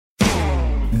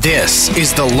This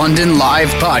is the London Live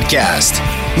Podcast.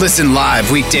 Listen live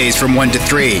weekdays from 1 to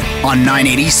 3 on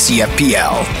 980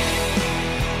 CFPL.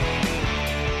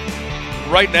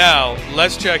 Right now,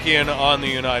 let's check in on the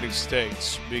United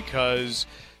States because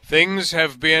things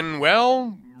have been,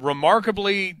 well,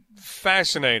 remarkably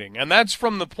fascinating. And that's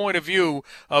from the point of view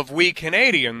of we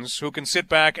Canadians who can sit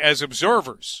back as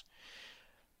observers.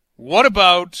 What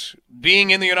about being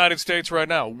in the United States right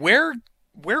now? Where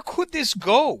could this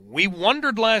go? We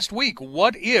wondered last week,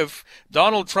 what if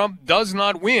Donald Trump does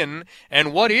not win,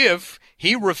 and what if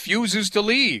he refuses to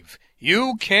leave?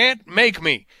 You can't make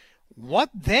me. What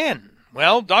then?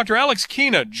 Well, Dr. Alex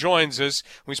Kina joins us.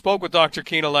 We spoke with Dr.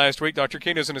 Kina last week. Dr.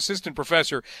 Kina is an assistant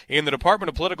professor in the Department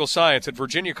of Political Science at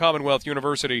Virginia Commonwealth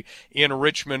University in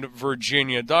Richmond,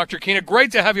 Virginia. Dr. Kina,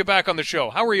 great to have you back on the show.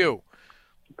 How are you?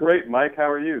 Great, Mike.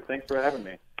 How are you? Thanks for having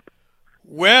me.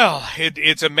 Well,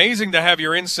 it's amazing to have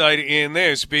your insight in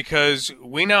this because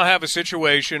we now have a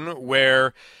situation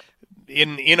where,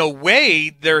 in a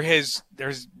way, there's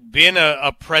been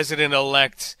a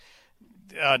president-elect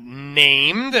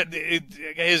named.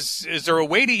 Is there a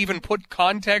way to even put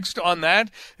context on that?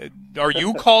 Are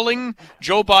you calling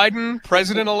Joe Biden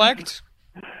president-elect?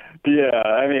 Yeah,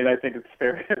 I mean, I think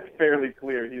it's fairly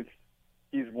clear.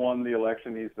 He's won the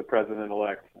election. He's the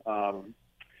president-elect.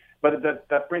 But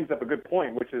that brings up a good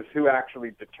point, which is who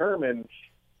actually determines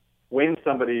when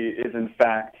somebody is in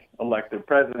fact elected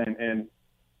president. And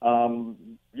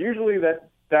usually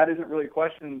that isn't really a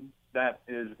question that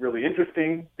is really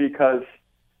interesting because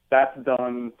that's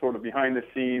done sort of behind the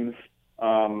scenes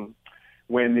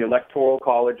when the Electoral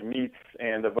College meets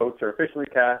and the votes are officially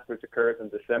cast, which occurs in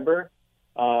December.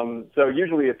 So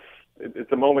usually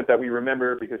it's a moment that we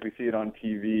remember because we see it on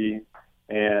TV.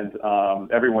 And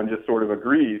everyone just sort of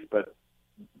agrees. But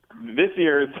this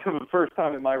year is the first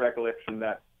time in my recollection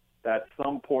that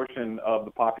some portion of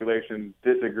the population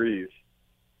disagrees.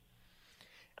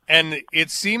 And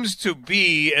it seems to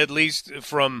be, at least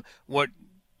from what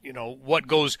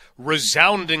goes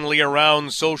resoundingly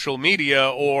around social media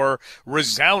or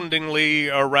resoundingly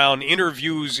around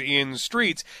interviews in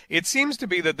streets, it seems to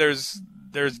be that there's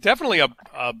definitely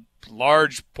a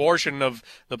large portion of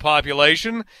the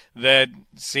population that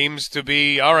seems to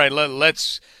be, all right,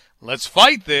 let's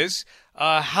fight this.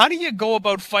 How do you go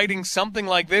about fighting something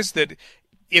like this that,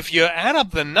 if you add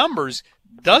up the numbers,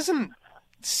 doesn't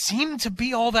seem to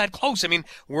be all that close? I mean,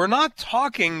 we're not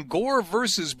talking Gore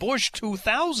versus Bush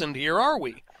 2000 here, are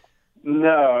we?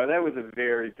 No, that was a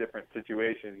very different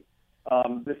situation.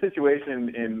 The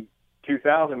situation in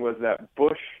 2000 was that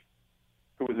Bush,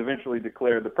 who was eventually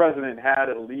declared the president, had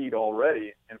a lead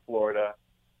already in Florida.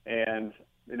 And,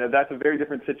 that's a very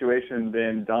different situation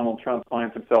than Donald Trump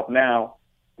finds himself now,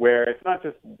 where it's not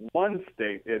just one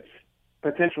state, it's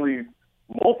potentially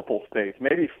multiple states,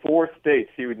 maybe 4 states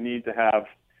he would need to have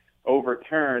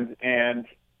overturned. And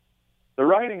the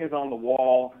writing is on the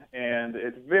wall, and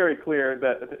it's very clear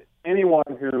that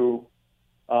anyone who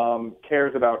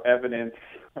cares about evidence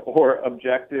or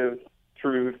objective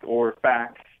truth or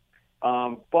facts,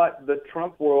 but the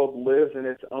Trump world lives in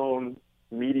its own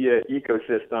media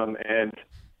ecosystem, and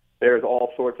there's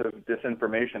all sorts of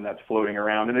disinformation that's floating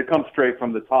around, and it comes straight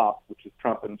from the top, which is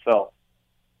Trump himself.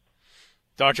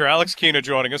 Dr. Alex Kina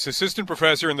joining us, assistant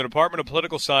professor in the Department of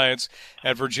Political Science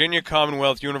at Virginia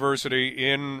Commonwealth University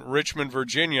in Richmond,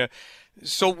 Virginia.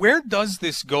 So where does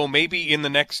this go maybe in the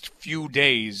next few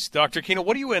days? Dr. Kina,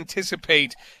 what do you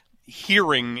anticipate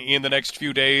hearing in the next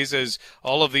few days as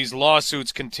all of these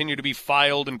lawsuits continue to be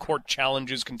filed and court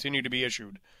challenges continue to be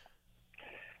issued?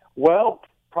 Well,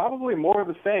 probably more of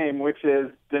the same, which is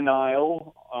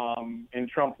denial in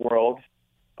Trump world,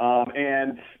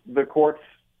 and the courts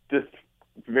just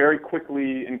very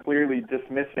quickly and clearly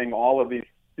dismissing all of these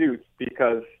suits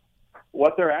because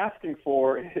what they're asking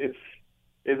for is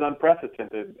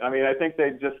unprecedented. I mean, I think they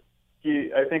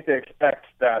expect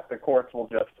that the courts will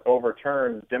just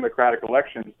overturn democratic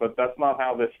elections, but that's not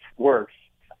how this works,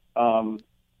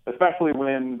 especially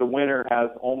when the winner has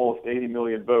almost 80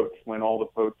 million votes when all the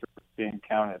votes are being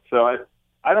counted. So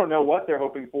I don't know what they're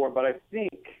hoping for, but I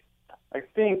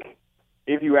think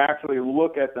if you actually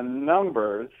look at the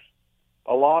numbers,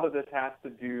 a lot of this has to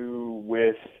do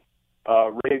with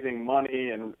raising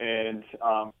money and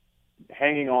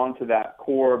hanging on to that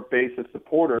core base of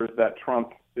supporters that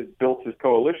Trump has built his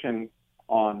coalition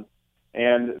on.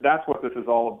 And that's what this is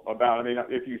all about. I mean,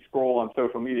 if you scroll on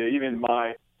social media, even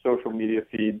my social media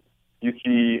feed, you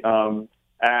see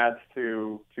ads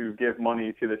to give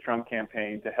money to the Trump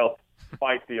campaign to help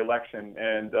fight the election.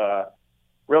 And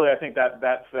really, I think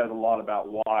that says a lot about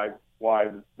why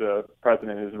the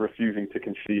president is refusing to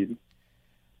concede.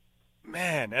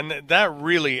 Man, and that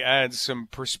really adds some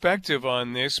perspective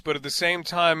on this, but at the same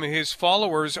time, his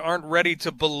followers aren't ready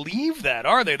to believe that,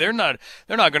 are they? They're not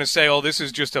going to say, oh, this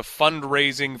is just a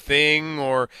fundraising thing,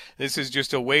 or this is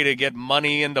just a way to get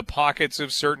money in the pockets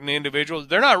of certain individuals.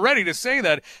 They're not ready to say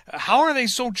that. How are they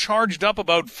so charged up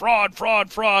about fraud,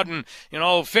 and,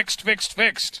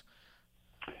 fixed?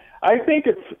 I think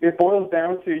it boils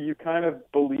down to you kind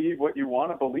of believe what you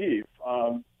want to believe.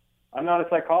 I'm not a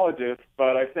psychologist,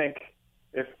 but I think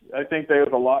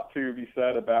there's a lot to be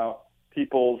said about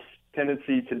people's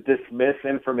tendency to dismiss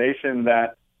information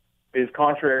that is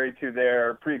contrary to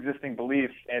their pre-existing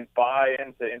beliefs and buy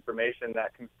into information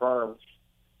that confirms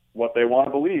what they want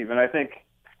to believe. And I think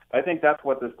that's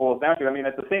what this boils down to. I mean,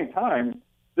 at the same time,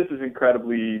 this is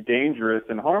incredibly dangerous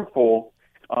and harmful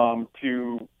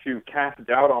to cast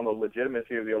doubt on the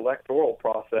legitimacy of the electoral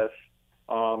process,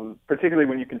 particularly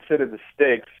when you consider the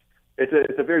stakes.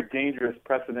 It's a very dangerous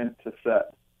precedent to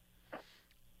set.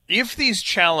 If these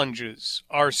challenges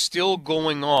are still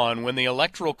going on when the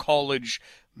Electoral College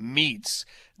meets,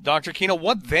 Dr. Kina,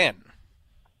 what then?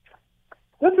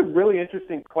 That's a really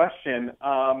interesting question.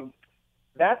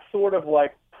 That's sort of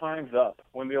like time's up.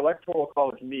 When the Electoral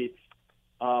College meets,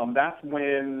 that's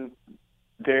when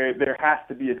there has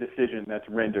to be a decision that's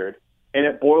rendered. And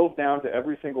it boils down to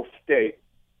every single state.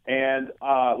 And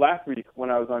last week when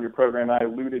I was on your program, I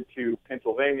alluded to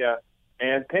Pennsylvania.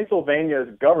 And Pennsylvania's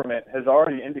government has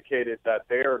already indicated that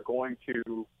they're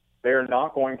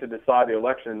not going to decide the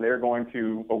election. They're going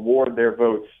to award their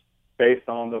votes based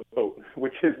on the vote,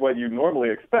 which is what you normally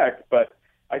expect. But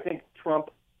I think Trump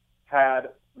had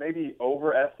maybe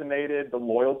overestimated the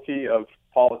loyalty of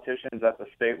politicians at the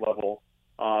state level,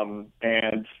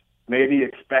 and maybe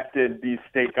expected these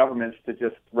state governments to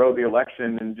just throw the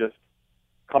election and just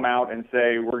come out and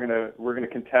say we're gonna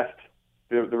contest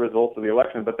the results of the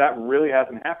election. But that really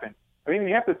hasn't happened. I mean,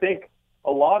 you have to think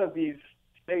a lot of these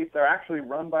states are actually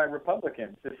run by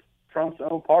Republicans. It's Trump's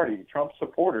own party, Trump's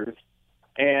supporters,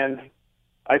 and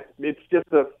it's just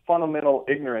a fundamental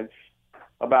ignorance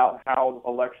about how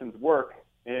elections work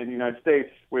in the United States,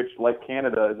 which, like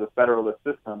Canada, is a federalist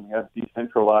system. You have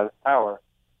decentralized power.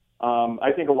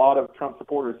 I think a lot of Trump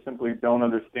supporters simply don't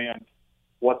understand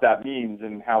what that means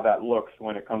and how that looks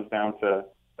when it comes down to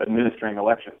administering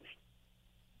elections.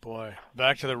 Boy,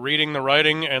 back to the reading, the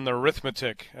writing, and the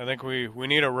arithmetic. I think we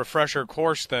need a refresher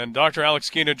course then. Dr. Alex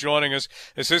Kina joining us,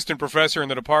 assistant professor in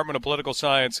the Department of Political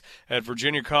Science at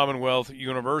Virginia Commonwealth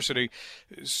University.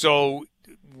 So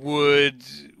would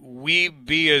we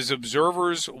be as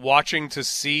observers watching to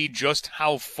see just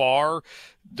how far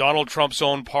Donald Trump's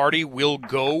own party will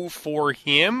go for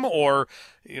him? Or,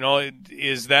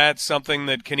 is that something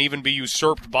that can even be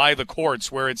usurped by the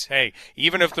courts, where it's, hey,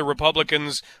 even if the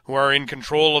Republicans who are in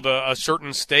control of a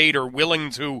certain state are willing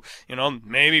to,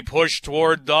 maybe push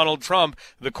toward Donald Trump,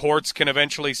 the courts can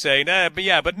eventually say,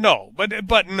 but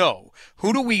no.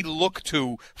 Who do we look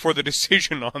to for the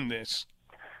decision on this?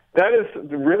 That is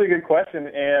a really good question.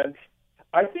 And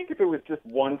I think if it was just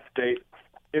one state,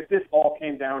 if this all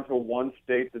came down to one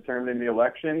state determining the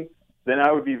election, then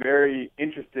I would be very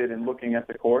interested in looking at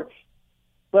the courts.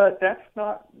 But that's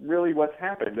not really what's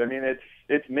happened. I mean,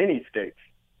 it's many states.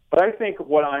 But I think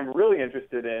what I'm really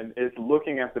interested in is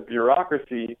looking at the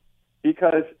bureaucracy,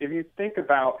 because if you think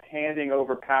about handing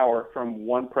over power from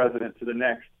one president to the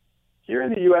next, here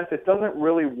in the U.S., it doesn't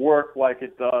really work like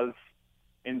it does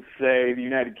in, say, the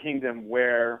United Kingdom,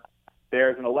 where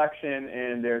there's an election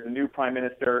and there's a new prime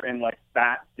minister, and like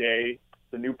that day,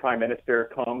 the new prime minister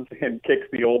comes and kicks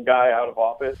the old guy out of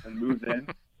office and moves in.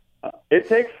 It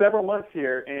takes several months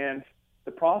here, and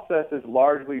the process is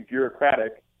largely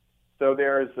bureaucratic. So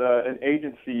there's an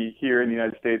agency here in the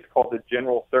United States called the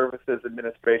General Services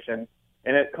Administration,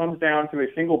 and it comes down to a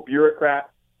single bureaucrat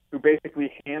who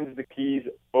basically hands the keys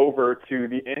over to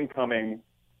the incoming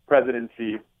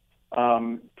presidency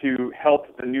to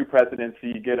help the new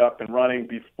presidency get up and running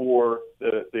before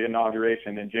the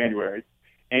inauguration in January.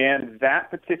 And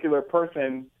that particular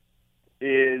person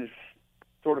is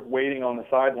sort of waiting on the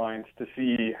sidelines to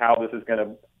see how this is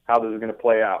going to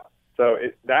play out. So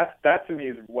that to me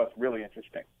is what's really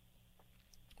interesting.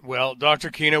 Well,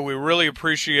 Dr. Kina, we really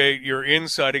appreciate your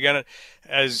insight. Again,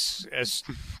 as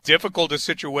difficult a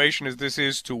situation as this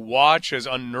is to watch, as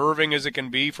unnerving as it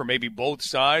can be for maybe both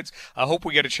sides, I hope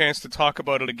we get a chance to talk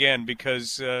about it again,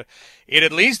 because it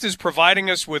at least is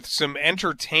providing us with some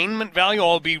entertainment value,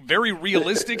 albeit very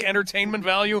realistic entertainment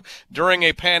value, during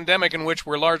a pandemic in which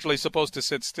we're largely supposed to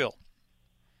sit still.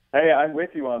 Hey, I'm with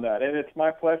you on that, and it's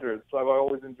my pleasure. So I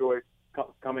always enjoy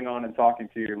coming on and talking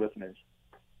to your listeners.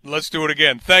 Let's do it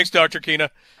again. Thanks, Dr. Kina.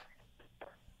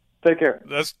 Take care.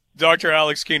 That's Dr.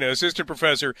 Alex Kina, assistant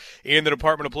professor in the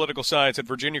Department of Political Science at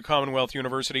Virginia Commonwealth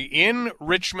University in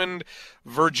Richmond,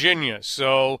 Virginia.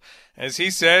 So, as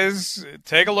he says,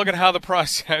 take a look at how the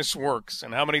process works.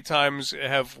 And how many times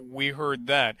have we heard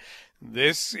that?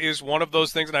 This is one of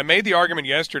those things, and I made the argument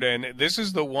yesterday, and this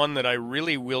is the one that I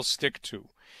really will stick to.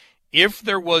 If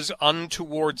there was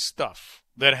untoward stuff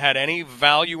that had any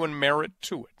value and merit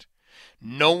to it,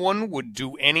 no one would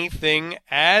do anything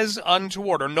as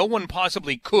untoward, or no one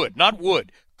possibly could, not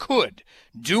would, could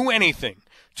do anything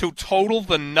to total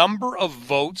the number of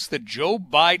votes that Joe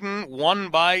Biden won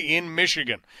by in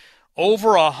Michigan. Over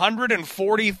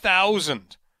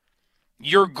 140,000.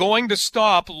 You're going to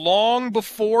stop long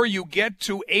before you get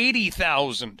to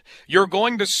 80,000. You're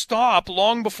going to stop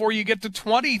long before you get to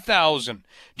 20,000.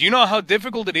 Do you know how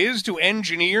difficult it is to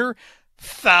engineer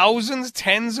thousands,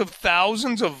 tens of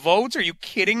thousands of votes? Are you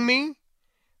kidding me?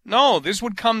 No, this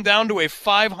would come down to a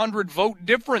 500 vote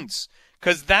difference,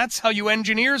 because that's how you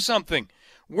engineer something.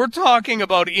 We're talking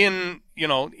about in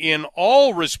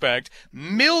all respect,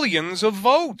 millions of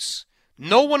votes.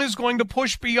 No one is going to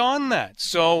push beyond that.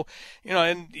 So,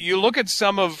 and you look at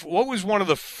some of what was one of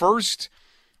the first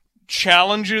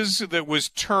challenges that was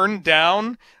turned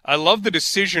down. I love the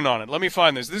decision on it. Let me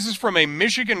find this. This is from a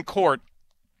Michigan court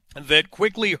that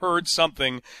quickly heard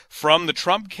something from the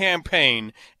Trump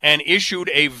campaign and issued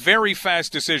a very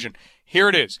fast decision. Here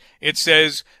it is. It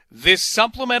says, this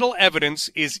supplemental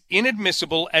evidence is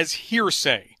inadmissible as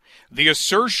hearsay. The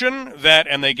assertion that,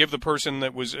 and they give the person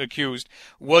that was accused,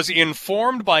 was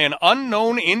informed by an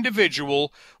unknown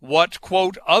individual what,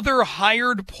 quote, other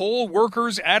hired poll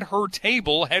workers at her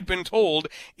table had been told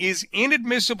is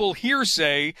inadmissible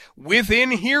hearsay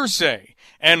within hearsay.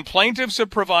 And plaintiffs have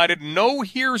provided no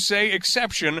hearsay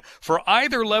exception for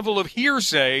either level of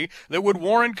hearsay that would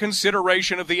warrant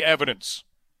consideration of the evidence.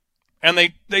 And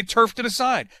they turfed it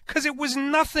aside because it was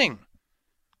nothing.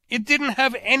 It didn't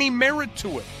have any merit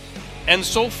to it. And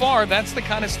so far, that's the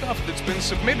kind of stuff that's been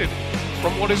submitted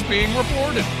from what is being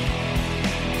reported.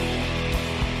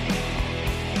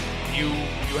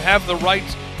 You have the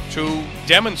right to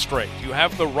demonstrate. You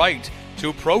have the right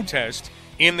to protest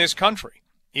in this country.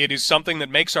 It is something that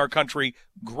makes our country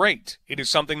great. It is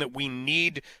something that we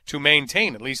need to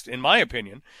maintain, at least in my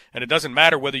opinion. And it doesn't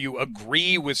matter whether you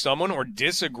agree with someone or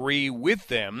disagree with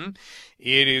them.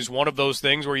 It is one of those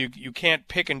things where you can't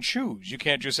pick and choose. You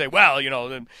can't just say, well,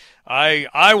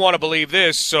 I want to believe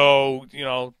this, so,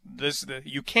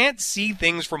 you can't see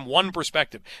things from one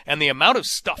perspective. And the amount of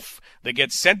stuff that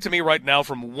gets sent to me right now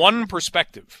from one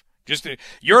perspective,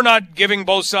 you're not giving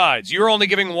both sides. You're only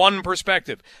giving one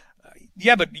perspective.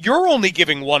 Yeah, but you're only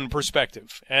giving one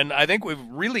perspective, and I think we've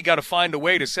really got to find a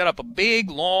way to set up a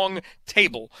big, long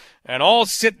table and all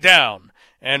sit down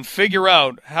and figure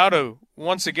out how to,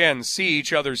 once again, see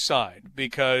each other's side,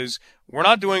 because we're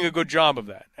not doing a good job of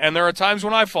that. And there are times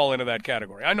when I fall into that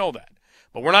category. I know that.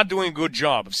 But we're not doing a good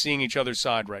job of seeing each other's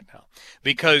side right now,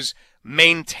 because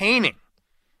maintaining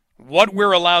what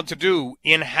we're allowed to do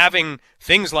in having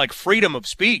things like freedom of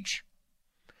speech,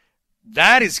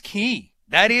 that is key.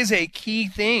 That is a key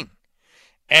thing.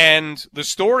 And the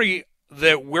story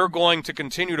that we're going to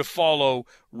continue to follow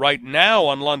right now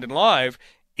on London Live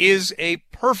is a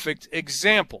perfect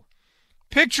example.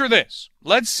 Picture this.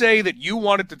 Let's say that you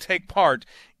wanted to take part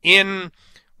in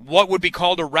what would be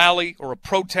called a rally or a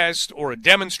protest or a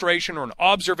demonstration or an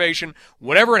observation,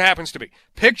 whatever it happens to be.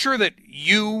 Picture that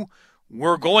you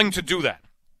were going to do that.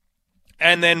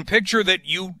 And then picture that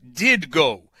you did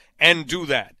go and do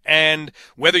that. And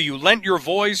whether you lent your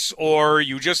voice or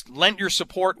you just lent your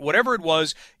support, whatever it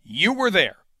was, you were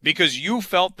there because you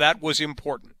felt that was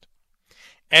important.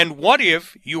 And what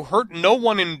if you hurt no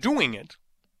one in doing it,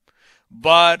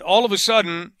 but all of a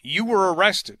sudden you were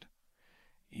arrested?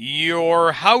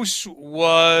 Your house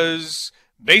was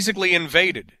basically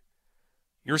invaded.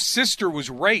 Your sister was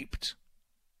raped.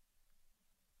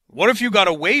 What if you got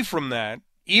away from that,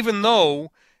 even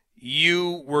though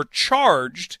you were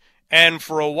charged and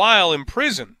for a while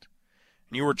imprisoned?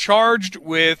 You were charged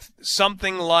with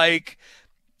something like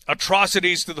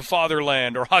atrocities to the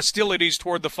fatherland or hostilities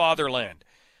toward the fatherland.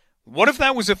 What if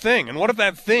that was a thing? And what if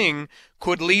that thing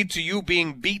could lead to you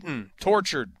being beaten,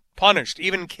 tortured, punished,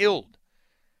 even killed?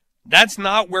 That's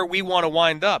not where we want to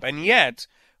wind up. And yet,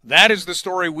 that is the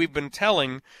story we've been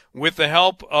telling with the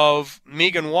help of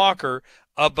Megan Walker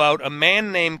about a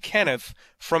man named Kenneth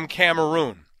from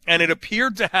Cameroon. And it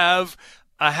appeared to have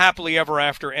a happily ever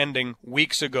after ending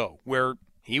weeks ago, where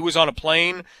he was on a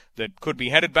plane that could be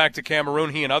headed back to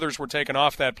Cameroon. He and others were taken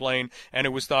off that plane, and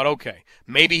it was thought, okay,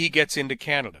 maybe he gets into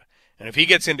Canada. And if he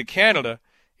gets into Canada,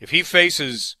 if he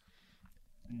faces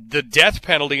the death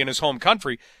penalty in his home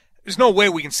country, there's no way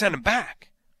we can send him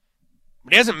back.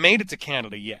 But he hasn't made it to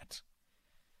Canada yet.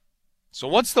 So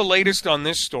what's the latest on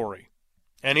this story?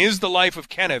 And is the life of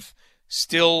Kenneth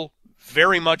still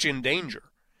very much in danger?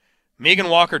 Megan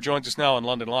Walker joins us now on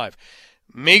London Live.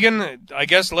 Megan, I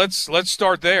guess let's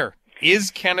start there.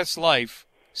 Is Kenneth's life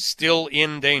still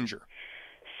in danger?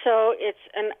 So it's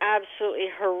an absolutely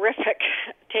horrific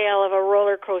tale of a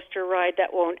roller coaster ride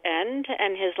that won't end,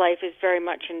 and his life is very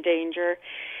much in danger.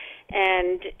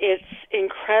 And it's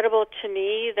incredible to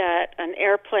me that an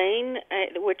airplane,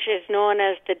 which is known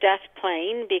as the death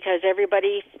plane, because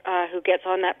everybody who gets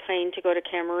on that plane to go to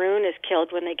Cameroon is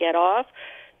killed when they get off,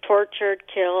 tortured,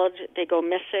 killed, they go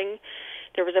missing.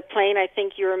 There was a plane, I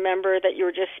think you remember, that you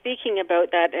were just speaking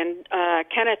about that, and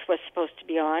Kenneth was supposed to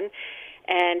be on,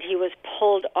 and he was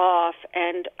pulled off.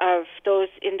 And of those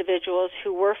individuals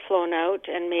who were flown out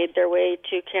and made their way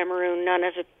to Cameroon, none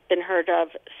have been heard of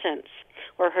since,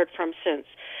 or heard from since.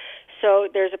 So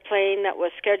there's a plane that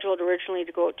was scheduled originally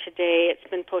to go today. It's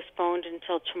been postponed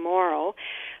until tomorrow.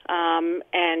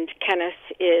 And Kenneth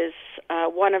is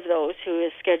one of those who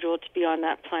is scheduled to be on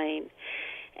that plane.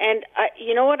 And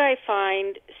you know what I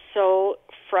find so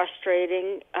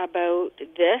frustrating about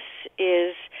this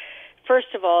is,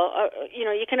 first of all,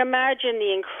 you can imagine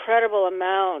the incredible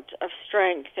amount of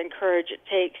strength and courage it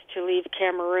takes to leave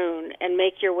Cameroon and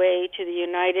make your way to the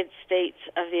United States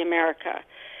of the America.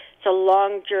 It's a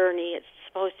long journey. It's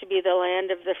supposed to be the land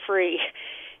of the free.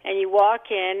 And you walk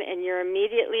in and you're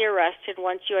immediately arrested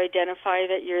once you identify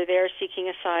that you're there seeking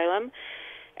asylum.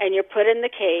 And you're put in the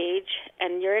cage,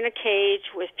 and you're in a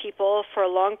cage with people for a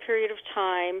long period of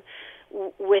time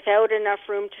without enough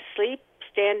room to sleep,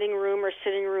 standing room or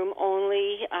sitting room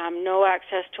only, no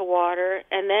access to water,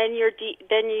 and then you're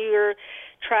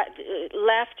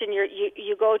left, and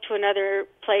you go to another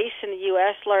place in the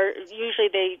U.S. Usually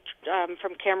they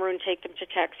from Cameroon take them to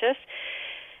Texas,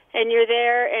 and you're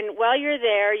there. And while you're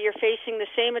there, you're facing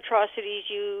the same atrocities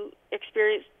you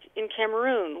experienced in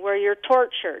Cameroon, where you're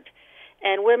tortured,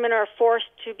 and women are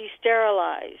forced to be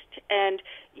sterilized, and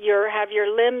you have your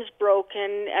limbs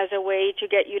broken as a way to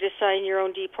get you to sign your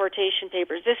own deportation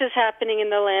papers. This is happening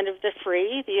in the land of the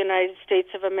free, the United States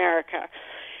of America.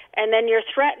 And then you're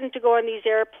threatened to go on these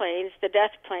airplanes, the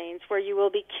death planes, where you will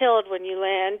be killed when you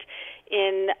land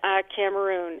in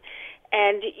Cameroon.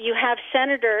 And you have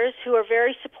senators who are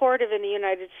very supportive in the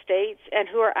United States and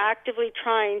who are actively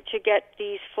trying to get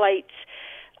these flights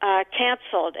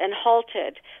canceled and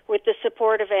halted with the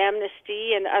support of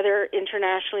Amnesty and other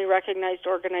internationally recognized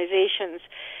organizations.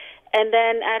 And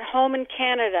then at home in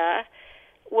Canada,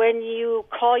 when you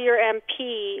call your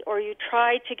MP or you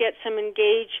try to get some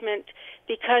engagement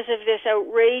because of this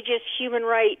outrageous human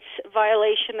rights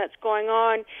violation that's going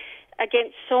on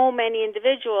against so many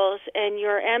individuals, and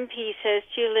your MP says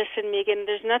to you, listen, Megan,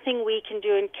 there's nothing we can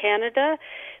do in Canada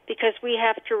because we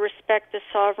have to respect the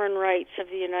sovereign rights of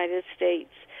the United States.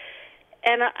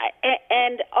 And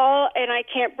I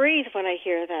can't breathe when I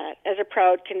hear that as a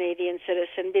proud Canadian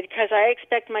citizen, because I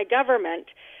expect my government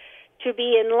to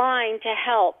be in line to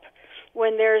help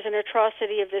when there's an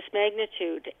atrocity of this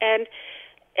magnitude. And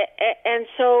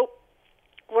so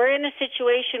we're in a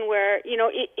situation where,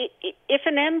 if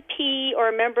an MP or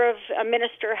a member of a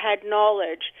minister had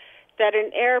knowledge that an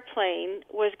airplane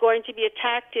was going to be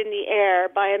attacked in the air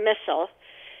by a missile,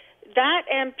 that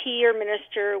MP or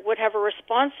minister would have a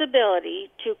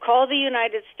responsibility to call the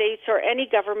United States or any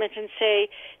government and say,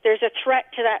 there's a threat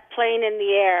to that plane in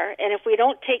the air, and if we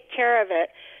don't take care of it,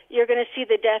 you're going to see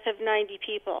the death of 90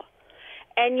 people.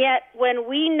 And yet, when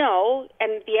we know,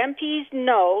 and the MPs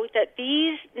know, that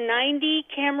these 90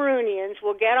 Cameroonians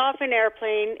will get off an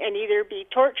airplane and either be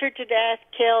tortured to death,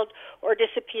 killed, or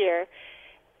disappear,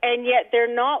 and yet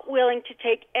they're not willing to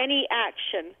take any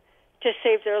action to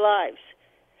save their lives.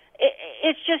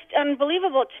 It's just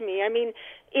unbelievable to me. I mean,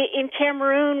 in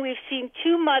Cameroon, we've seen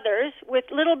two mothers with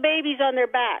little babies on their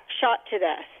back shot to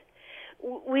death.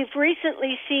 We've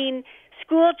recently seen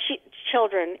school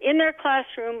children in their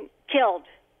classroom killed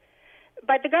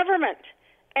by the government.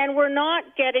 And we're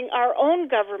not getting our own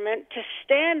government to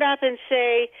stand up and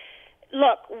say,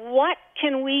 look, what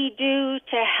can we do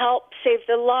to help save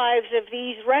the lives of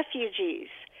these refugees?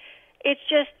 It's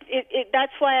just,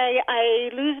 that's why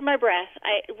I lose my breath.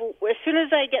 As soon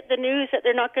as I get the news that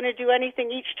they're not going to do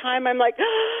anything each time, I'm like,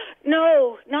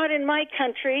 no, not in my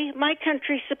country. My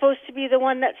country's supposed to be the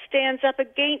one that stands up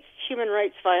against human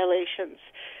rights violations.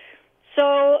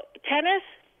 So Kenneth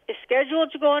is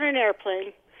scheduled to go on an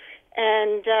airplane,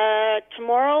 and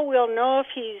tomorrow we'll know if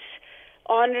he's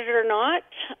on it or not.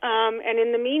 And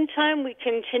in the meantime, we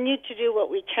continue to do what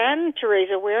we can to raise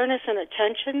awareness and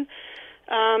attention.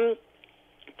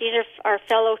 These are our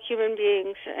fellow human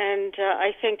beings, and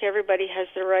I think everybody has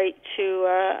the right to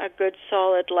a good,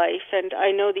 solid life. And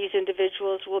I know these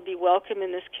individuals will be welcome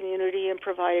in this community and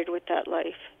provided with that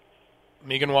life.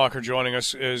 Megan Walker joining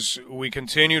us as we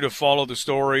continue to follow the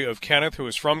story of Kenneth, who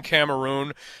is from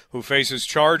Cameroon, who faces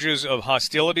charges of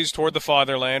hostilities toward the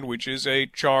fatherland, which is a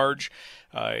charge.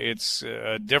 It's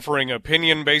a differing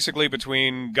opinion, basically,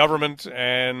 between government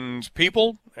and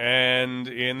people, and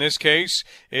in this case,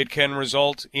 it can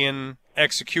result in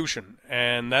execution.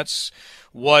 And that's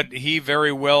what he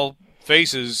very well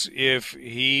faces if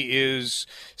he is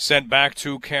sent back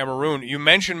to Cameroon. You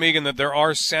mentioned, Megan, that there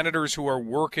are senators who are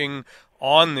working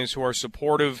on this, who are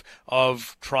supportive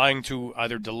of trying to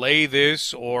either delay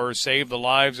this or save the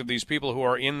lives of these people who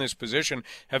are in this position.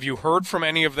 Have you heard from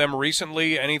any of them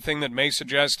recently? Anything that may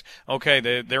suggest, okay,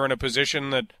 they're in a position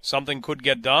that something could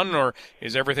get done, or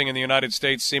is everything in the United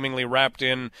States seemingly wrapped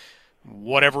in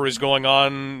whatever is going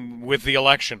on with the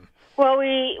election? Well,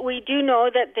 we do know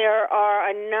that there are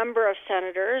a number of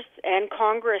senators and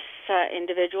Congress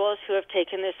individuals who have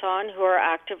taken this on, who are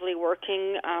actively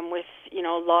working with,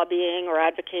 lobbying or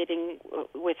advocating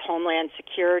with Homeland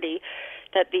Security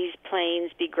that these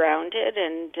planes be grounded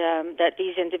and that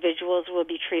these individuals will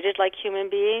be treated like human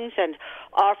beings and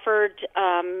offered,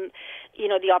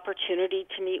 the opportunity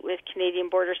to meet with Canadian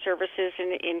Border Services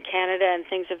in Canada and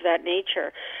things of that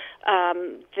nature.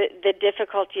 The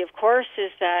difficulty, of course,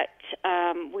 is that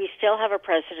we still have a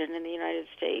president in the United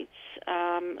States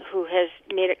who has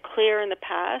made it clear in the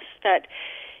past that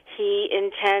he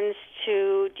intends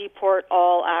to deport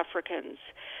all Africans.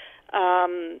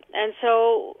 And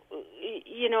so,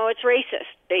 it's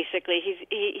racist, basically.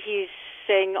 He's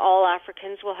saying all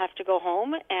Africans will have to go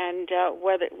home, and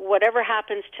whatever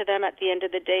happens to them at the end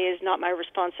of the day is not my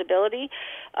responsibility.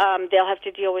 They'll have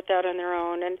to deal with that on their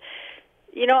own. And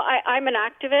I'm an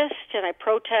activist, and I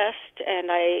protest, and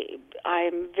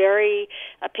I'm very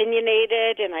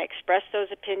opinionated, and I express those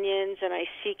opinions, and I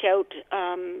seek out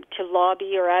to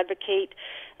lobby or advocate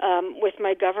with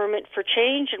my government for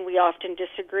change, and we often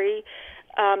disagree.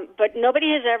 But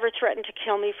nobody has ever threatened to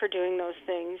kill me for doing those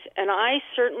things, and I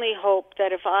certainly hope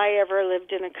that if I ever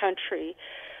lived in a country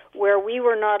where we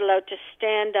were not allowed to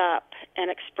stand up and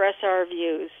express our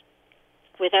views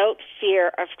without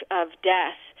fear of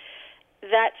death,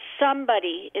 that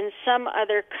somebody in some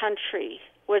other country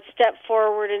would step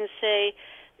forward and say,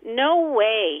 no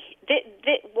way,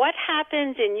 what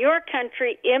happens in your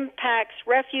country impacts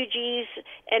refugees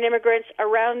and immigrants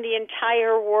around the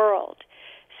entire world.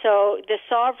 So the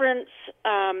sovereign's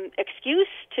excuse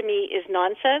to me is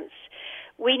nonsense.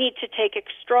 We need to take a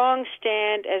strong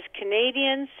stand as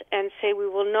Canadians and say we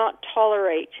will not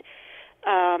tolerate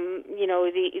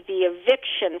the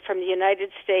eviction from the United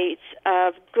States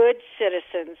of good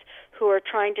citizens who are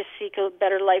trying to seek a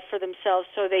better life for themselves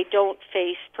so they don't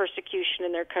face persecution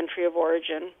in their country of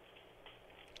origin.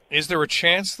 Is there a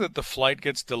chance that the flight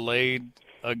gets delayed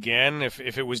again? If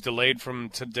it was delayed from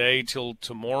today till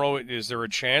tomorrow, is there a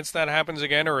chance that happens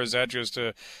again, or is that just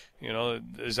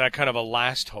is that kind of a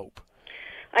last hope?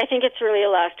 I think it's really a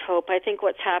last hope. I think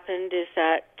what's happened is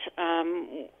that,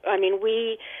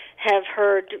 we have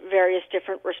heard various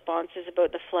different responses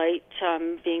about the flight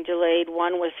being delayed.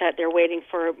 One was that they're waiting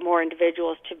for more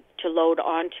individuals to load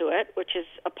onto it, which is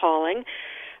appalling.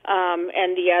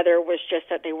 And the other was just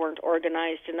that they weren't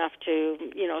organized enough to,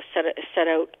 set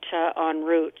out en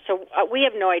route. So we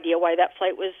have no idea why that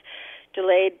flight was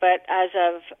delayed, but as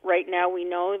of right now, we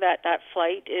know that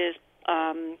flight is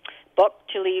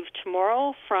booked to leave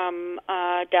tomorrow from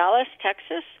Dallas,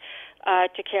 Texas,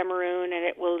 to Cameroon, and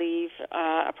it will leave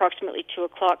approximately 2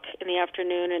 o'clock in the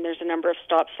afternoon, and there's a number of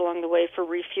stops along the way for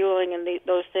refueling and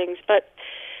those things. But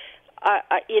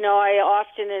I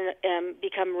often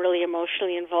become really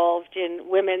emotionally involved in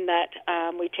women that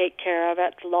we take care of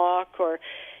at the lock or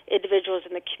individuals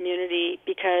in the community,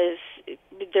 because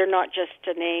they're not just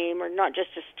a name or not just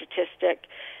a statistic.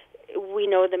 We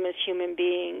know them as human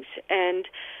beings, and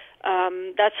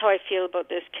that's how I feel about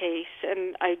this case.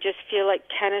 And I just feel like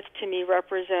Kenneth, to me,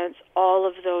 represents all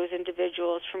of those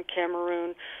individuals from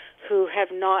Cameroon who have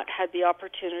not had the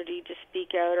opportunity to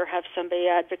speak out or have somebody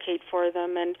advocate for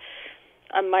them. And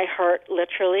my heart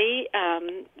literally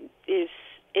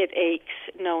it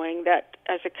aches knowing that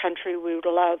as a country we would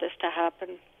allow this to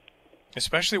happen.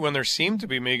 Especially when there seemed to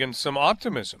be, Megan, some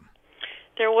optimism.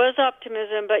 There was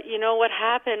optimism, but what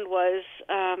happened was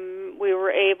we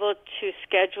were able to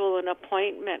schedule an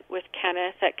appointment with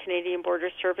Kenneth at Canadian Border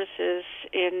Services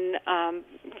in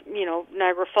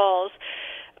Niagara Falls.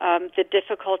 The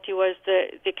difficulty was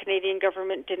the Canadian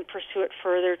government didn't pursue it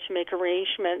further to make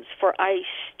arrangements for ICE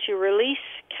to release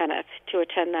Kenneth to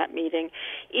attend that meeting,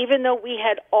 even though we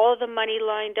had all the money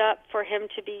lined up for him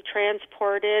to be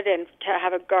transported and to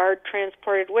have a guard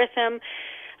transported with him.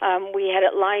 We had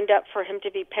it lined up for him to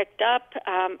be picked up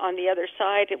on the other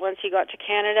side once he got to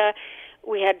Canada.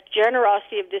 We had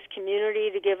generosity of this community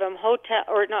to give him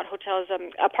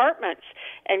apartments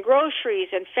and groceries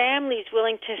and families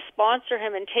willing to sponsor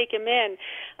him and take him in.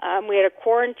 We had a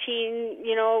quarantine,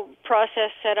 process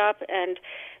set up, and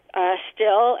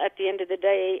still, at the end of the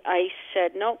day, ICE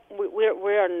said, no,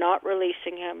 we are not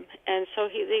releasing him. And so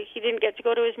he didn't get to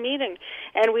go to his meeting.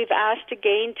 And we've asked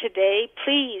again today,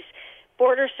 please,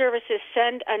 Border Services,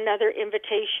 send another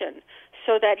invitation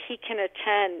so that he can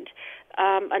attend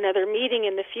another meeting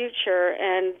in the future,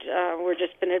 and we're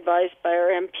just been advised by our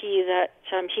MP that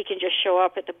he can just show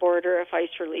up at the border if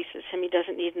ICE releases him. He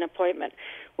doesn't need an appointment,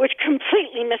 which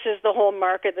completely misses the whole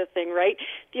mark of the thing, right?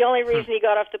 The only reason he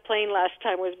got off the plane last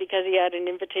time was because he had an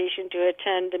invitation to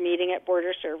attend a meeting at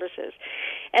Border Services.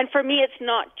 And for me, it's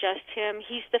not just him.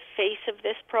 He's the face of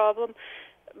this problem.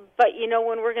 But,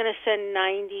 when we're going to send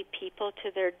 90 people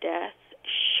to their death,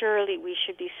 surely we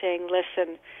should be saying,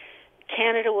 listen,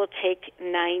 Canada will take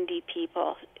 90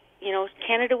 people.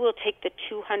 Canada will take the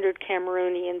 200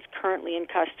 Cameroonians currently in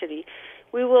custody.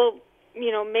 We will,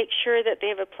 make sure that they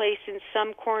have a place in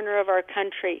some corner of our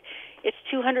country. It's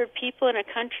 200 people in a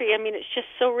country. I mean, it's just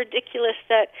so ridiculous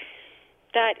that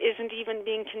isn't even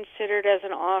being considered as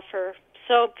an offer.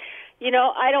 So,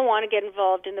 I don't want to get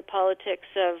involved in the politics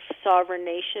of sovereign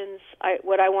nations.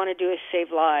 What I want to do is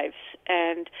save lives.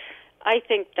 And I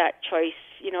think that choice,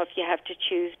 if you have to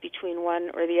choose between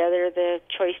one or the other, the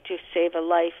choice to save a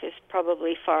life is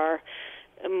probably far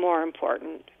more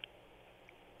important.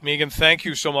 Megan, thank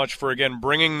you so much for, again,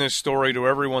 bringing this story to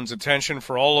everyone's attention,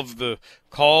 for all of the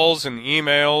calls and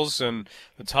emails and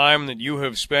the time that you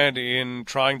have spent in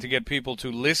trying to get people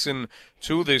to listen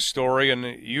to this story. And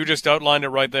you just outlined it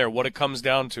right there, what it comes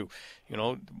down to.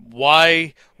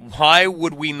 Why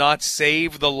would we not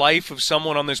save the life of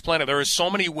someone on this planet? There are so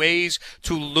many ways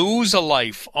to lose a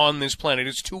life on this planet.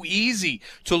 It's too easy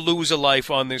to lose a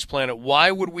life on this planet. Why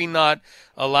would we not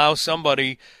allow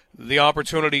somebody the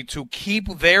opportunity to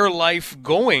keep their life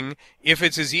going if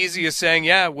it's as easy as saying,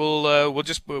 yeah,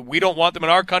 we don't want them in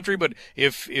our country, but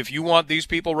if you want these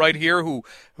people right here who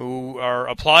are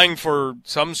applying for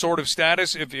some sort of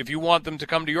status, if you want them to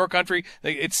come to your country,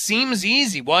 it seems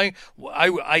easy. Why?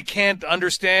 I can't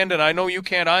understand, and I know you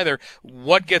can't either,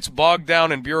 what gets bogged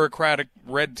down in bureaucratic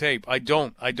red tape. I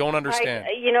don't understand.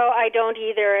 I don't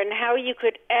either, and how you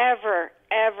could ever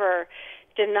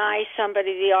deny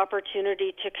somebody the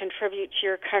opportunity to contribute to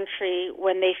your country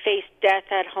when they face death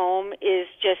at home is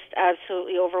just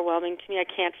absolutely overwhelming to me. I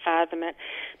can't fathom it.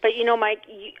 But, Mike,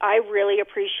 I really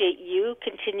appreciate you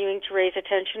continuing to raise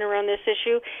attention around this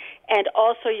issue, and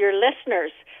also your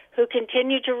listeners who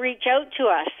continue to reach out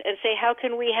to us and say, how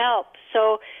can we help?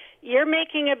 So you've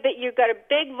got a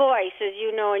big voice, as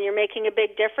you know, and you're making a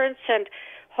big difference, and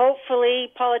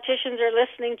hopefully politicians are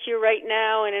listening to you right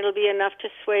now, and it'll be enough to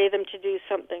sway them to do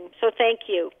something. So thank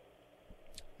you.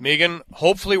 Megan,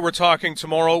 hopefully we're talking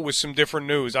tomorrow with some different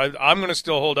news. I'm going to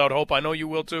still hold out hope. I know you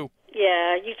will too.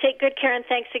 Yeah, you take good care, and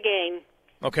thanks again.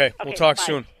 Okay, we'll talk bye.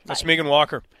 soon. Bye. That's Megan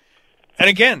Walker. And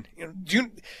again,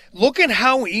 look at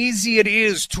how easy it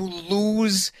is to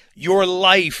lose your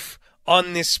life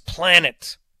on this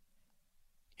planet.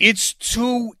 It's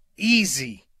too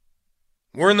easy.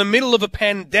 We're in the middle of a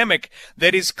pandemic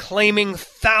that is claiming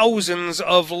thousands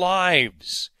of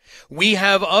lives. We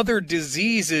have other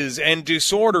diseases and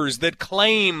disorders that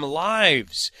claim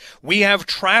lives. We have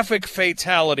traffic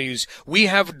fatalities. We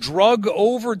have drug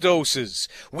overdoses.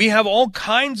 We have all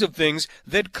kinds of things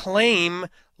that claim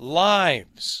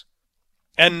lives.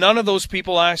 And none of those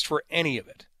people asked for any of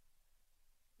it.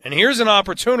 And here's an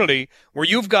opportunity where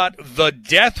you've got the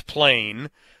death plane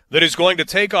that is going to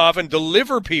take off and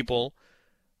deliver people.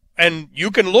 And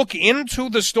you can look into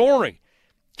the story.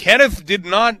 Kenneth did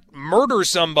not murder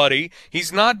somebody.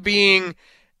 He's not being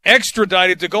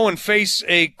extradited to go and face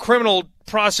a criminal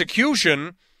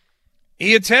prosecution.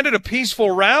 He attended a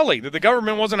peaceful rally that the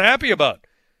government wasn't happy about.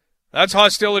 That's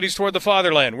hostilities toward the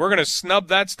fatherland. We're going to snub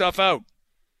that stuff out.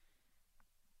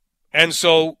 And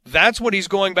so that's what he's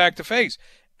going back to face.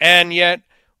 And yet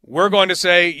we're going to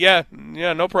say, yeah,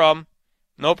 no problem.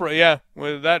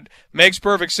 That makes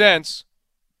perfect sense.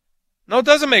 No, it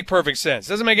doesn't make perfect sense. It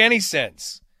doesn't make any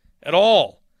sense at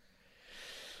all.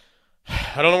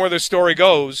 I don't know where this story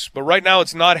goes, but right now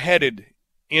it's not headed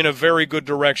in a very good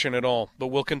direction at all, but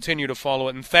we'll continue to follow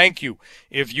it. And thank you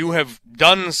if you have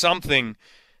done something,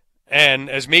 and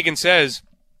as Megan says,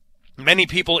 many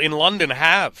people in London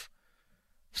have.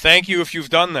 Thank you if you've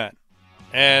done that.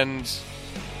 And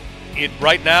it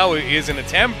right now is an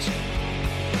attempt,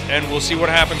 and we'll see what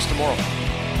happens tomorrow.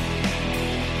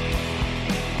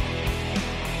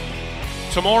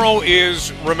 Tomorrow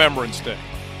is Remembrance Day,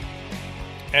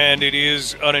 and it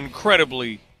is an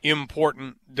incredibly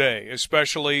important day,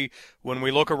 especially when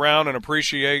we look around and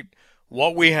appreciate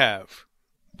what we have.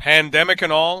 Pandemic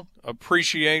and all,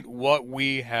 appreciate what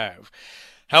we have.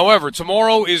 However,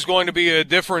 tomorrow is going to be a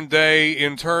different day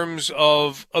in terms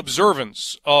of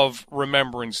observance of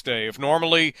Remembrance Day. If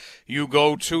normally you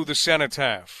go to the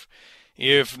cenotaph,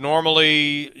 if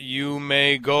normally you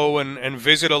may go and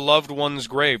visit a loved one's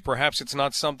grave, perhaps it's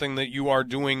not something that you are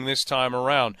doing this time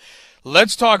around.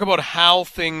 Let's talk about how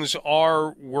things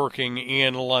are working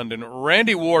in London.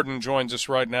 Randy Warden joins us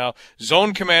right now,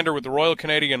 Zone Commander with the Royal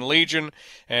Canadian Legion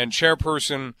and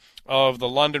Chairperson of the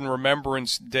London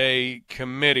Remembrance Day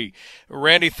Committee.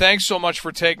 Randy, thanks so much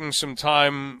for taking some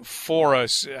time for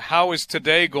us. How is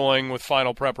today going with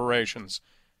final preparations?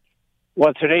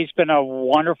 Well, today's been a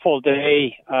wonderful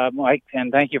day, Mike,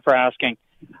 and thank you for asking.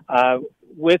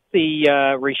 With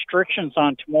the restrictions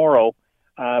on tomorrow,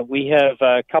 we have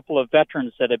a couple of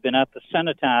veterans that have been at the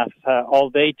cenotaph all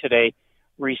day today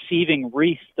receiving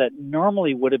wreaths that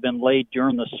normally would have been laid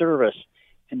during the service.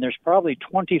 And there's probably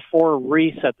 24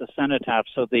 wreaths at the cenotaph,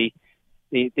 so the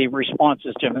response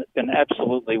has been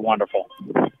absolutely wonderful.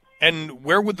 And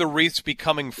where would the wreaths be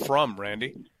coming from,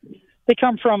 Randy? They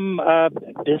come from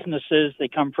businesses, they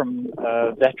come from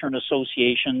veteran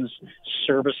associations,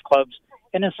 service clubs,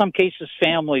 and in some cases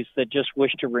families that just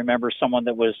wish to remember someone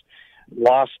that was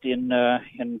lost in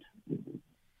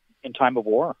time of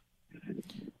war.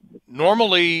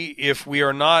 Normally, if we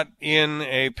are not in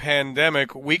a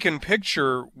pandemic, we can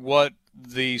picture what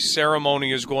the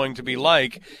ceremony is going to be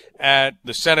like at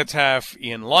the cenotaph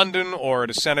in London or at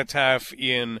a cenotaph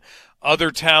in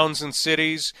other towns and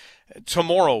cities.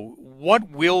 Tomorrow, what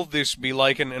will this be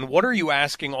like, and what are you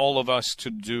asking all of us to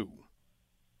do?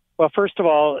 Well, first of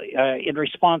all, in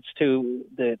response to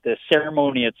the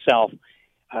ceremony itself,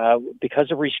 because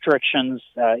of restrictions,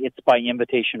 it's by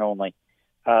invitation only.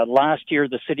 Last year,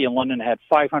 the City of London had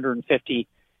 550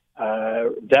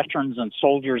 veterans and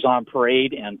soldiers on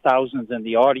parade and thousands in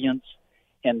the audience.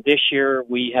 And this year,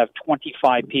 we have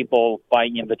 25 people by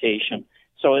invitation.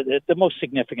 So the most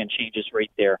significant change is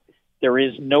right there. There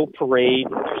is no parade.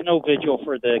 There's no vigil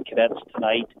for the cadets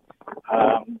tonight.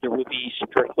 There will be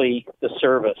strictly the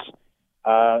service.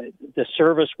 The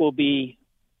service will be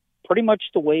pretty much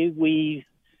the way we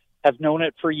have known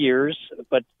it for years,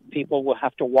 but people will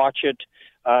have to watch it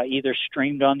either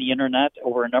streamed on the internet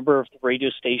over a number of radio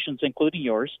stations, including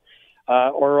yours,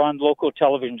 or on local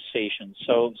television stations.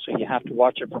 So you have to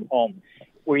watch it from home.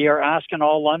 We are asking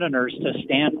all Londoners to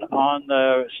stand on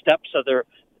the steps of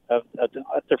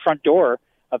at the front door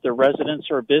of their residence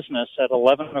or business at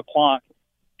 11 o'clock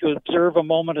to observe a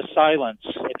moment of silence.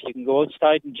 If you can go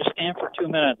outside and just stand for 2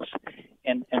 minutes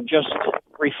and just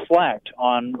reflect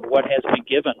on what has been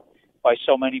given by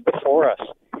so many before us.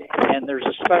 And there's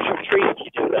a special treat if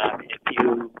you do that. If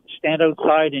you stand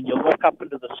outside and you look up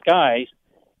into the skies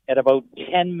at about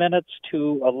 10 minutes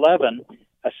to 11,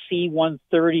 a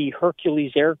C-130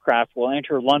 Hercules aircraft will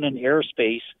enter London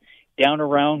airspace down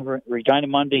around Regina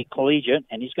Mundi Collegiate,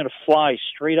 and he's going to fly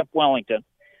straight up Wellington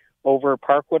over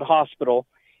Parkwood Hospital,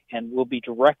 and will be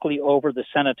directly over the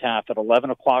cenotaph at 11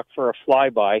 o'clock for a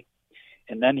flyby.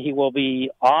 And then he will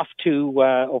be off to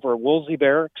over Wolseley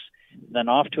Barracks, then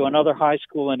off to another high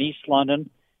school in East London,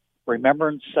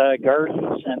 Remembrance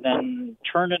Gardens, and then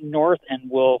turn it north and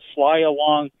will fly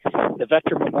along the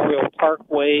Veteran Memorial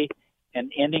Parkway and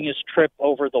ending his trip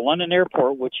over the London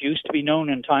Airport, which used to be known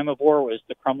in time of war as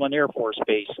the Crumlin Air Force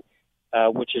Base,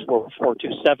 which is where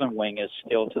 427 Wing is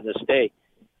still to this day.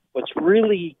 What's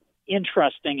really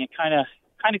interesting and kind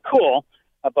of cool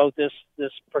about this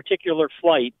particular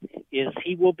flight is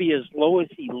he will be as low as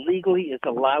he legally is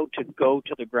allowed to go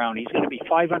to the ground. He's going to be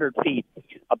 500 feet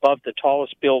above the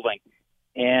tallest building,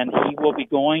 and he will be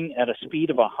going at a speed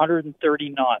of 130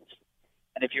 knots.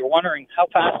 And if you're wondering how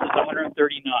fast is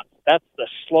 130 knots, that's the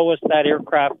slowest that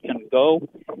aircraft can go,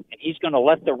 and he's going to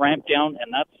let the ramp down,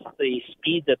 and that's the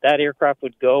speed that aircraft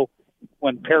would go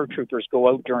when paratroopers go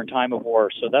out during time of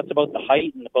war. So that's about the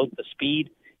height and about the speed,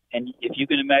 and if you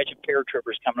can imagine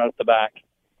paratroopers coming out the back.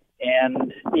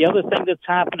 And the other thing that's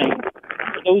happening,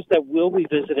 for those that will be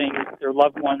visiting their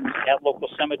loved ones at local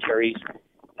cemeteries,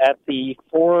 at the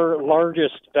 4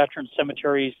 largest veteran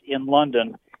cemeteries in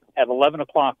London, at 11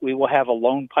 o'clock, we will have a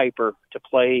lone piper to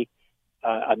play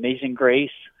Amazing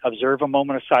Grace, observe a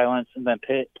moment of silence, and then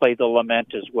play the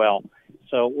lament as well.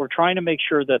 So we're trying to make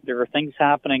sure that there are things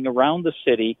happening around the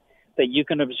city that you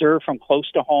can observe from close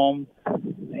to home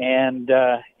and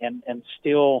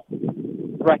still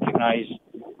recognize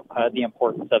the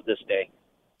importance of this day.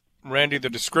 Randy, the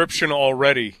description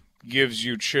already gives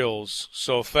you chills,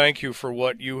 so thank you for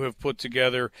what you have put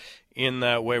together in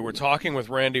that way. We're talking with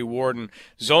Randy Warden,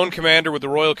 Zone Commander with the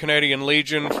Royal Canadian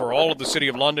Legion for all of the City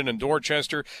of London and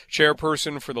Dorchester,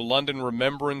 Chairperson for the London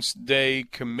Remembrance Day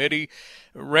Committee.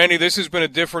 Randy, this has been a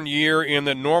different year in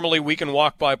that normally we can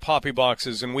walk by poppy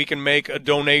boxes and we can make a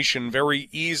donation very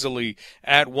easily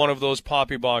at one of those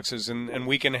poppy boxes and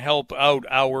we can help out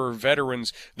our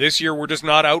veterans. This year we're just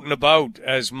not out and about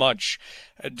as much.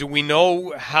 Do we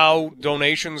know how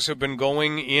donations have been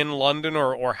going in London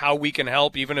or how we can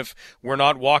help even if we're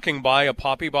not walking by a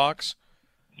poppy box?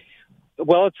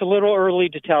 Well, it's a little early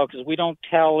to tell because we don't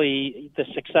tally the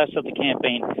success of the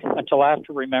campaign until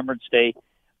after Remembrance Day.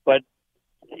 But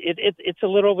it's a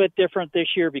little bit different this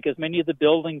year because many of the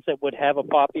buildings that would have a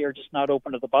poppy are just not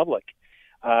open to the public.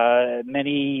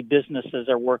 Many businesses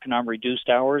are working on reduced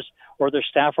hours or their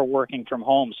staff are working from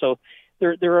home. So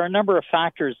there are a number of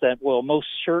factors that will most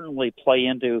certainly play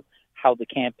into how the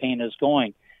campaign is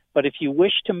going. But if you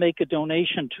wish to make a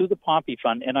donation to the Poppy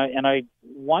Fund, and I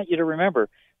want you to remember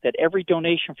that every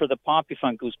donation for the Poppy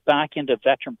Fund goes back into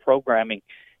veteran programming.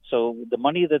 So the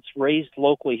money that's raised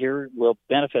locally here will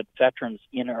benefit veterans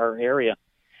in our area.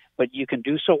 But you can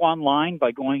do so online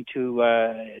by going to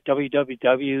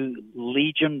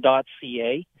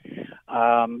www.legion.ca,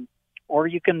 or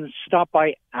you can stop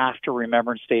by after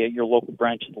Remembrance Day at your local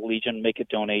branch of the Legion and make a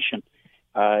donation.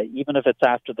 Even if it's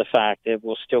after the fact, it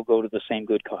will still go to the same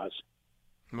good cause.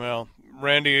 Well,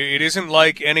 Randy, it isn't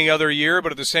like any other year,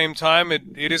 but at the same time,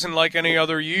 it isn't like any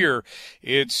other year.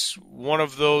 It's one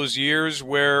of those years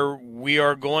where we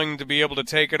are going to be able to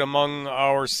take it among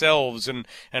ourselves and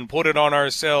put it on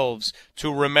ourselves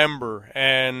to remember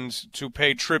and to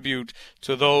pay tribute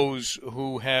to those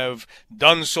who have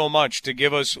done so much to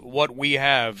give us what we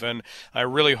have. And I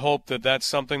really hope that that's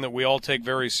something that we all take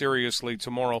very seriously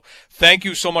tomorrow. Thank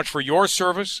you so much for your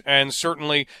service, and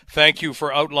certainly thank you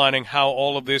for outlining how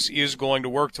all of this is going to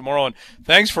work tomorrow. And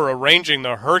thanks for arranging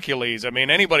the Hercules. I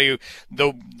mean, anybody,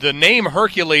 the name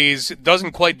Hercules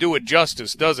doesn't quite do it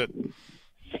justice, does it?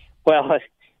 Well,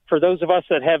 for those of us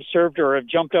that have served or have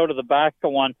jumped out of the back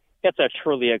of one, that's a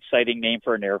truly exciting name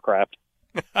for an aircraft.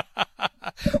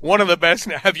 One of the best.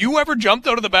 Have you ever jumped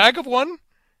out of the back of one?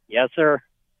 Yes, sir.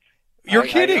 You're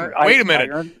kidding. Wait a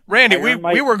minute. Randy,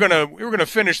 we were gonna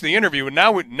finish the interview, and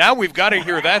now we've got to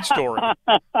hear that story.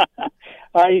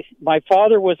 My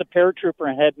father was a paratrooper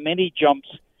and had many jumps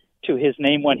to his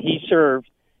name when he served.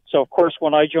 So, of course,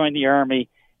 when I joined the Army,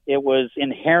 it was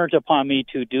inherent upon me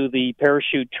to do the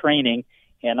parachute training.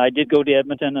 And I did go to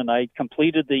Edmonton, and I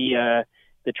completed the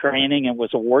training and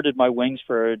was awarded my wings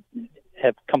for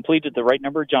have completed the right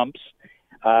number of jumps.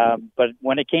 But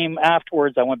when it came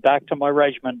afterwards, I went back to my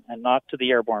regiment and not to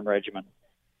the airborne regiment.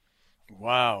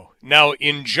 Wow. Now,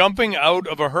 in jumping out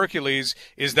of a Hercules,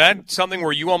 is that something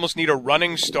where you almost need a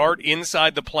running start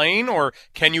inside the plane, or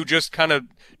can you just kind of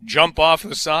jump off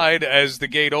the side as the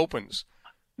gate opens?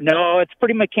 No, it's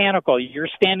pretty mechanical. You're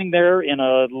standing there in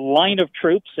a line of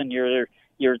troops, and you're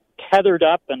tethered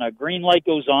up, and a green light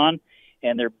goes on,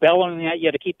 and they're bellowing at you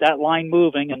to keep that line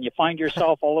moving, and you find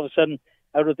yourself all of a sudden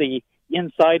out of the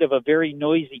inside of a very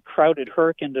noisy, crowded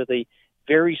Herc into the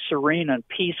very serene and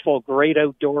peaceful, great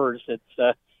outdoors.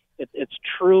 It's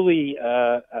truly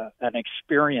an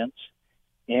experience,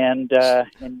 and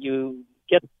you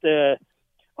get the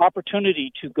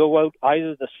opportunity to go out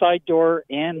either the side door,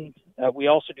 and we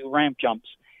also do ramp jumps.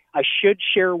 I should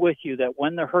share with you that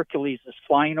when the Hercules is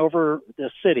flying over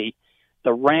the city,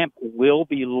 the ramp will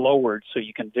be lowered so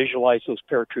you can visualize those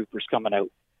paratroopers coming out.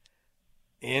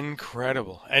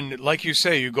 Incredible. And like you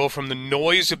say, you go from the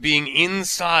noise of being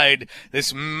inside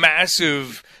this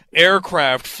massive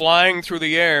aircraft flying through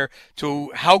the air to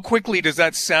how quickly does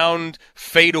that sound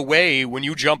fade away when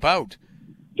you jump out?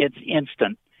 It's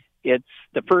instant. It's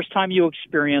the first time you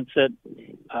experience it,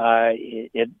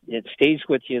 it stays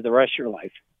with you the rest of your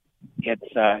life.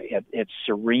 It's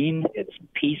serene. It's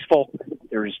peaceful.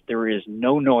 There is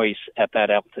no noise at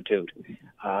that altitude,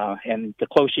 and the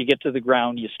closer you get to the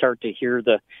ground, you start to hear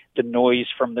the noise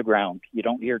from the ground. You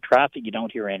don't hear traffic. You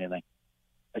don't hear anything.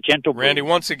 a gentle breeze. Randy,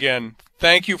 once again,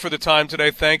 thank you for the time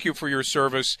today. Thank you for your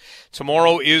service.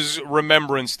 Tomorrow is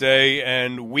Remembrance Day,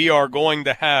 and we are going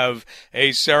to have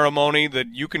a ceremony that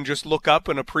you can just look up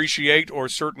and appreciate, or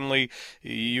certainly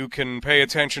you can pay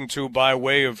attention to by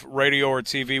way of radio or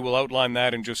TV. We'll outline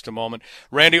that in just a moment.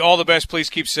 Randy, all the best. Please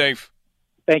keep safe.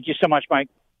 Thank you so much, Mike.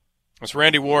 That's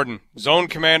Randy Warden, Zone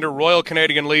Commander, Royal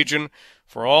Canadian Legion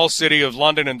for all City of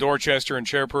London and Dorchester, and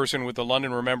chairperson with the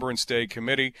London Remembrance Day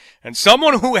Committee, and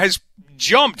someone who has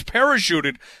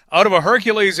parachuted out of a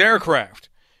Hercules aircraft.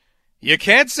 You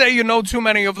can't say you know too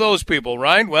many of those people,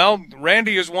 right? Well,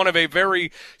 Randy is one of a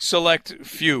very select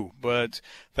few, but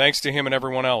thanks to him and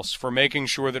everyone else for making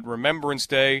sure that Remembrance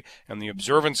Day and the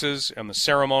observances and the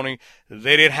ceremony,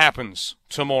 that it happens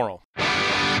tomorrow.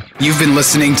 You've been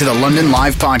listening to the London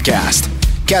Live Podcast.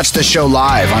 Catch the show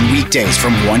live on weekdays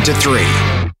from 1 to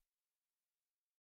 3.